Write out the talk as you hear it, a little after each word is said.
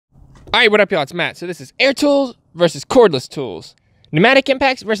Alright, what up y'all, it's Matt. So this is air tools versus cordless tools. Pneumatic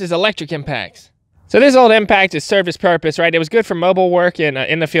impacts versus electric impacts. So this old impact has served its purpose, right? It was good for mobile work and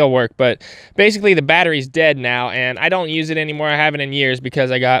in the field work, but basically the battery's dead now and I don't use it anymore. I haven't in years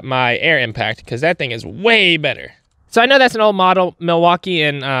because I got my air impact because that thing is way better. So I know that's an old model. Milwaukee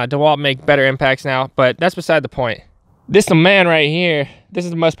and DeWalt make better impacts now, but that's beside the point. This the man right here. This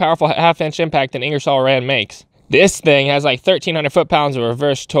is the most powerful half-inch impact that Ingersoll Rand makes. This thing has like 1,300 foot-pounds of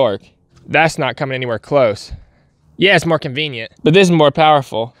reverse torque. That's not coming anywhere close. Yeah, it's more convenient, but this is more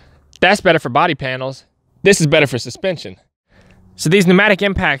powerful. That's better for body panels. This is better for suspension. So these pneumatic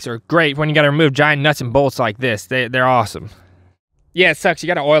impacts are great when you gotta remove giant nuts and bolts like this. They're awesome. Yeah, it sucks. You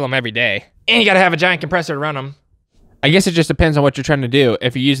gotta oil them every day. And you gotta have a giant compressor to run them. I guess it just depends on what you're trying to do.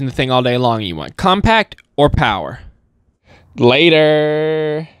 If you're using the thing all day long, you want compact or power.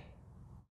 Later.